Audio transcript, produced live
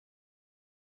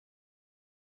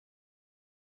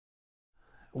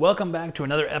Welcome back to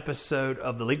another episode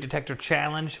of the Leak Detector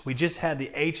Challenge. We just had the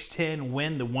H10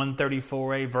 win the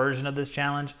 134A version of this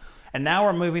challenge, and now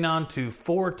we're moving on to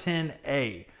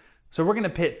 410A. So we're going to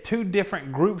pit two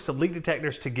different groups of leak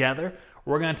detectors together.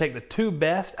 We're going to take the two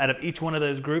best out of each one of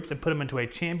those groups and put them into a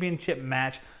championship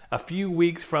match a few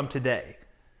weeks from today.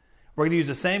 We're going to use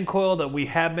the same coil that we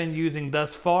have been using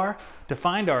thus far to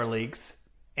find our leaks,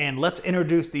 and let's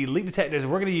introduce the leak detectors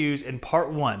we're going to use in part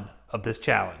one of this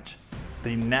challenge.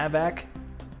 The NAVAC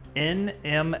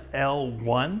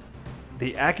NML1,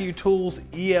 the Accutools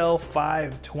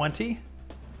EL520,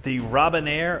 the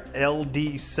Robinair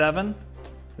LD7,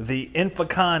 the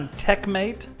Inficon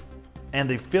Tek-Mate, and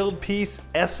the Fieldpiece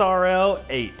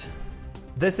SRL8.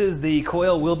 This is the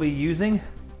coil we'll be using.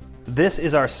 This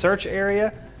is our search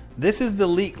area. This is the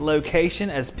leak location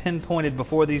as pinpointed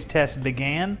before these tests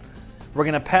began. We're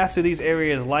going to pass through these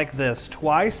areas like this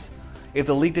twice. If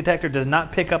the leak detector does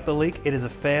not pick up the leak, it is a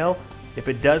fail. If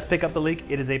it does pick up the leak,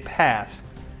 it is a pass.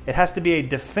 It has to be a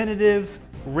definitive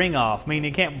ring off,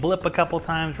 meaning it can't blip a couple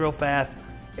times real fast.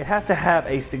 It has to have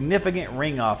a significant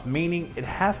ring off, meaning it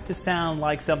has to sound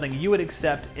like something you would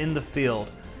accept in the field.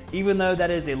 Even though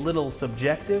that is a little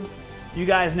subjective, you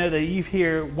guys know that you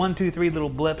hear 1, 2, 3 little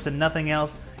blips and nothing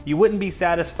else. You wouldn't be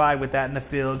satisfied with that in the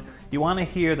field. You want to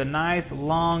hear the nice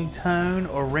long tone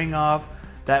or ring off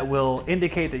that will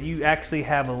indicate that you actually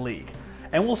have a leak.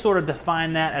 And we'll sort of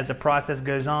define that as the process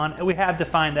goes on, and we have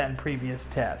defined that in previous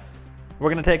tests.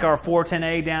 We're going to take our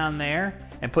 410A down there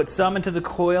and put some into the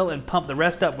coil and pump the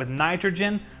rest up with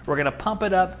nitrogen. We're going to pump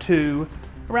it up to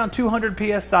around 200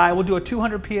 psi. We'll do a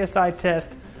 200 psi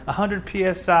test,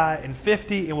 100 psi, and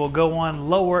 50, and we'll go on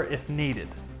lower if needed.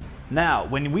 Now,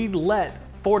 when we let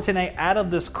 410A out of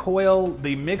this coil,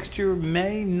 the mixture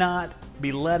may not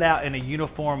be let out in a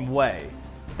uniform way.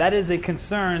 That is a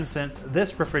concern since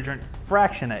this refrigerant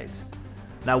fractionates.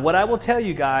 Now what I will tell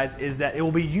you guys is that it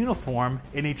will be uniform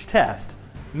in each test,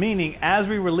 meaning as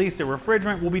we release the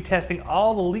refrigerant, we'll be testing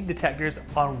all the leak detectors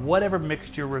on whatever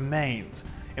mixture remains.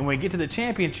 And when we get to the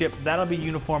championship, that'll be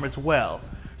uniform as well.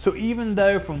 So even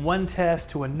though from one test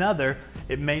to another,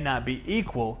 it may not be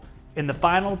equal, in the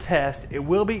final test, it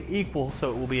will be equal, so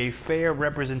it will be a fair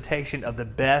representation of the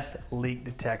best leak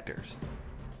detectors.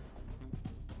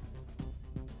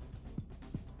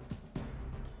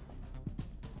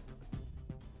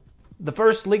 The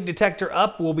first leak detector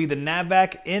up will be the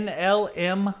NAVAC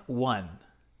NLM1.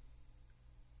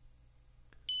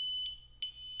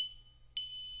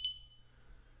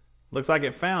 Looks like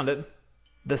it found it.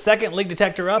 The second leak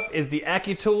detector up is the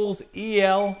Accutools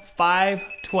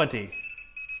EL520.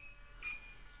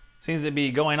 Seems to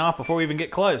be going off before we even get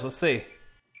close. Let's see.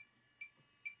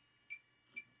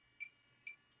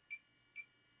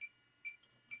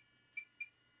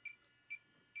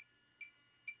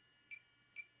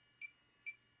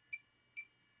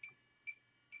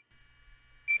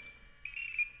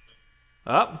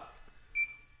 Oh,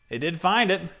 it did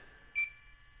find it.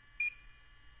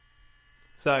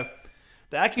 So,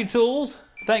 the Accutools,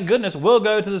 thank goodness, will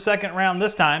go to the second round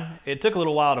this time. It took a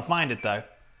little while to find it though.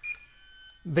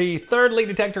 The third leak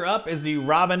detector up is the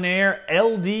Robinair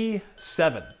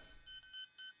LD7.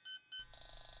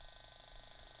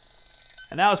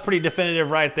 And that was pretty definitive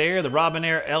right there. The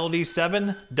Robinair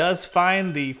LD7 does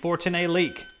find the 410A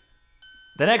leak.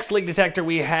 The next leak detector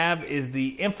we have is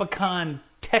the Inficon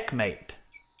Tek-Mate.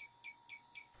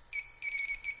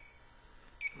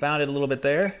 Found it a little bit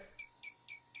there.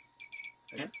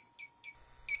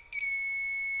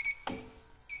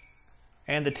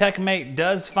 And the Tek-Mate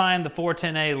does find the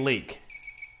 410A leak.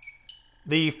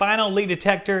 The final leak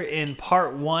detector in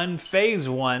part 1, phase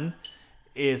 1,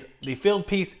 is the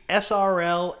Fieldpiece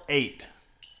SRL8.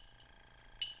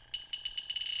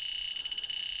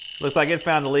 Looks like it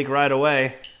found the leak right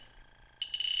away.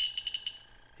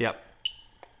 Yep.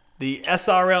 The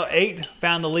SRL8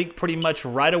 found the leak pretty much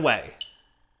right away.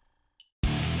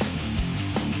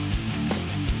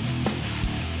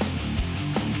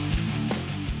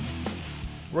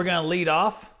 We're going to lead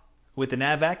off with the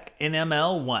NAVAC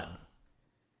NML1.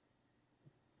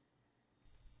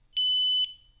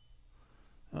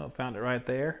 Oh, found it right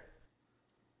there.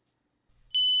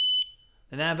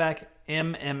 The NAVAC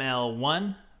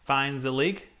NML1 finds the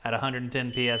leak at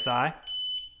 110 psi.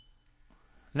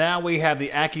 Now we have the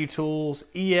Accutools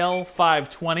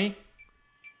EL520.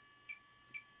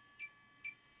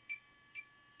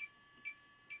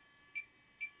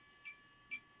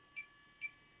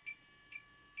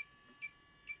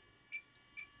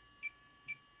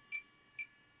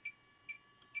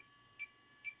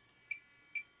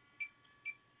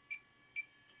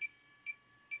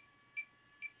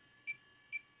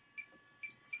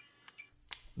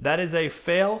 That is a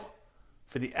fail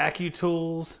for the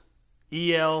Accutools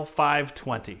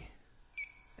EL520.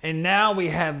 And now we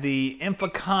have the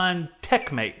Inficon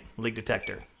Tek-Mate leak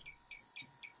detector.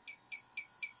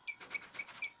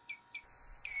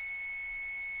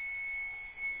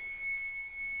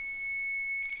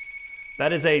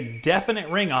 That is a definite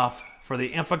ring off for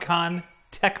the Inficon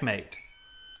Tek-Mate.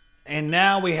 And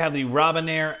now we have the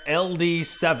Robinair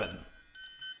LD7.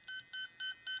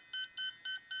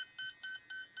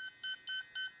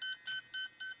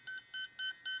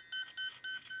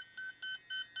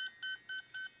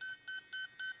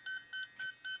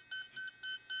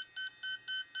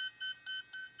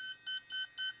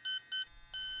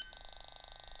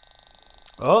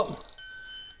 Oh,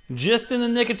 just in the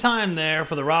nick of time there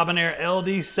for the Robinair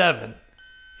LD7.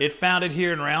 It found it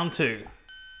here in round 2.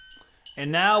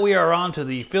 And now we are on to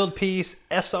the Fieldpiece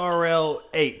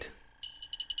SRL8.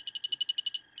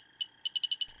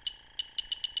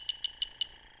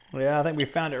 Yeah, I think we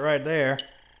found it right there.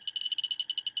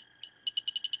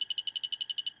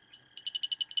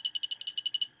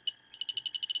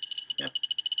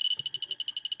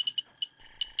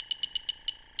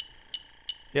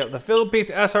 Yep, the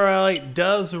Fieldpiece SRL8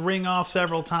 does ring off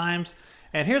several times.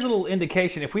 And here's a little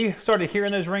indication. If we started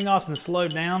hearing those ring offs and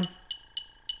slowed down,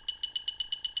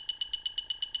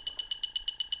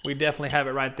 we definitely have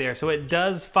it right there. So it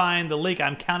does find the leak.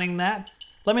 I'm counting that.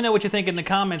 Let me know what you think in the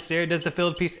comments there. Does the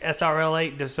Fieldpiece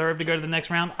SRL8 deserve to go to the next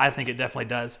round? I think it definitely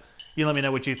does. You let me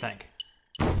know what you think.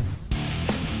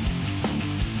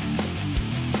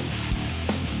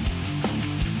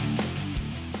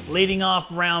 Leading off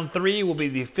round 3 will be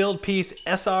the Fieldpiece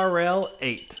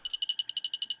SRL8.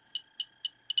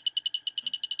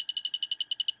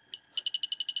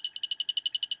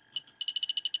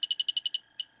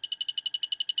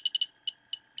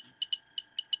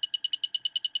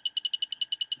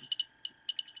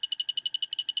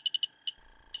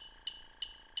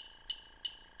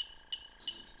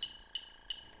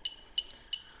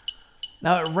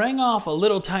 Now it rang off a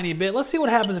little tiny bit. Let's see what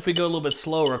happens if we go a little bit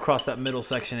slower across that middle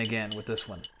section again with this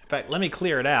one. In fact, let me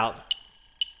clear it out.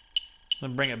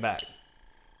 Then bring it back.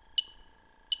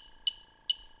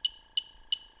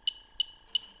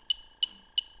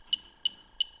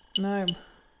 No.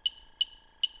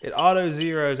 It auto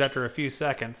zeros after a few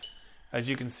seconds, as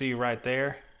you can see right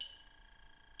there.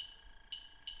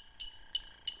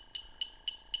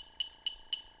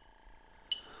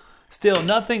 Still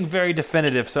nothing very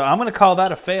definitive, so I'm going to call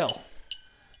that a fail.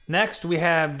 Next, we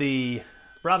have the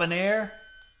Robinair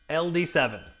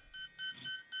LD7.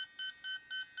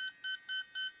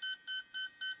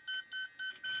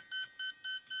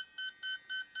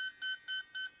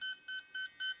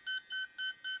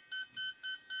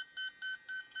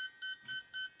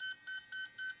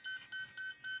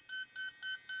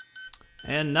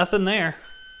 And nothing there.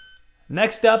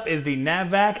 Next up is the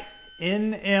NAVAC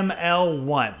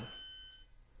NML1.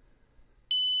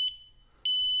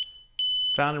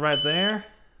 Found it right there.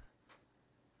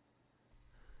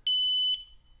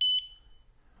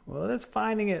 Well, it is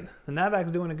finding it. The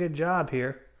NAVAC's doing a good job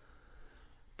here.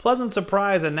 Pleasant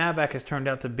surprise that NAVAC has turned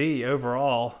out to be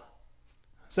overall.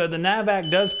 So the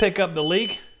NAVAC does pick up the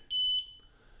leak.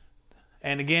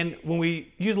 And again, when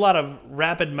we use a lot of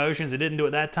rapid motions, it didn't do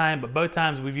it that time, but both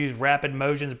times we've used rapid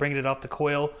motions, bringing it off the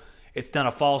coil, it's done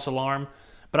a false alarm.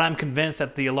 But I'm convinced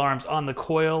that the alarms on the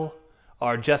coil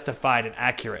are justified and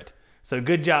accurate. So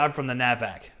good job from the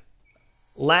NAVAC.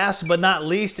 Last but not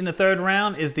least in the third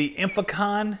round is the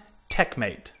Inficon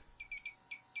Tek-Mate.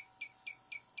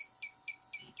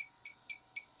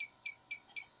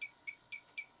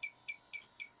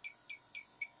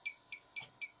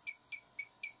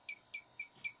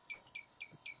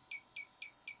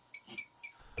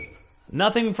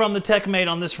 Nothing from the Tek-Mate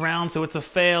on this round, so it's a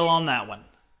fail on that one.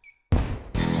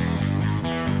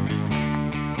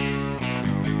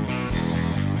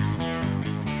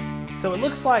 So it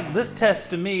looks like this test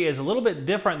to me is a little bit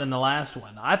different than the last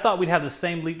one. I thought we'd have the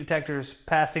same leak detectors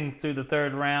passing through the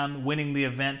third round, winning the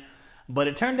event, but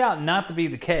it turned out not to be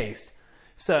the case.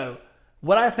 So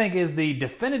what I think is the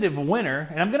definitive winner,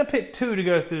 and I'm going to pick 2 to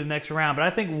go through the next round, but I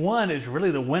think 1 is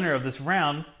really the winner of this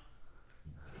round.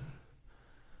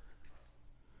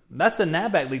 That's the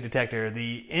NAVAC leak detector,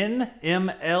 the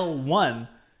NML1.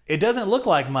 It doesn't look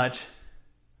like much,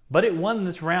 but it won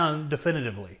this round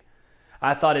definitively.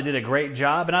 I thought it did a great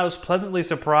job, and I was pleasantly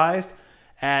surprised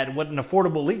at what an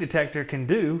affordable leak detector can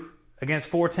do against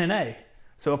 410A.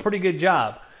 So a pretty good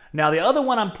job. Now the other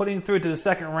one I'm putting through to the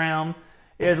second round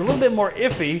is a little bit more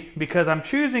iffy because I'm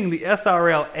choosing the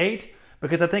SRL8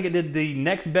 because I think it did the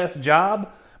next best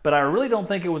job, but I really don't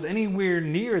think it was anywhere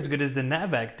near as good as the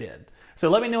NAVAC did. So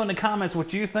let me know in the comments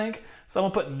what you think. So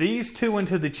I'm going to put these two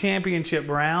into the championship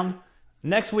round.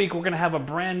 Next week, we're going to have a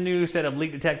brand new set of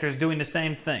leak detectors doing the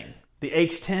same thing. The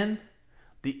H10,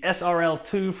 the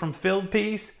SRL2 from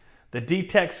Fieldpiece, the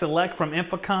Detect Select from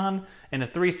Inficon, and the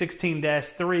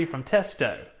 316-3 from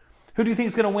Testo. Who do you think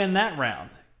is going to win that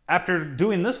round? After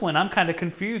doing this one, I'm kind of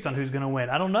confused on who's going to win.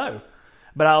 I don't know.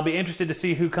 But I'll be interested to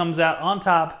see who comes out on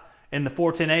top in the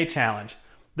 410A challenge.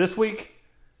 This week,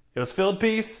 it was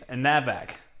Fieldpiece and NAVAC.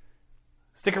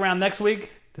 Stick around next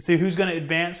week to see who's going to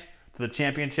advance to the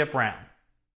championship round.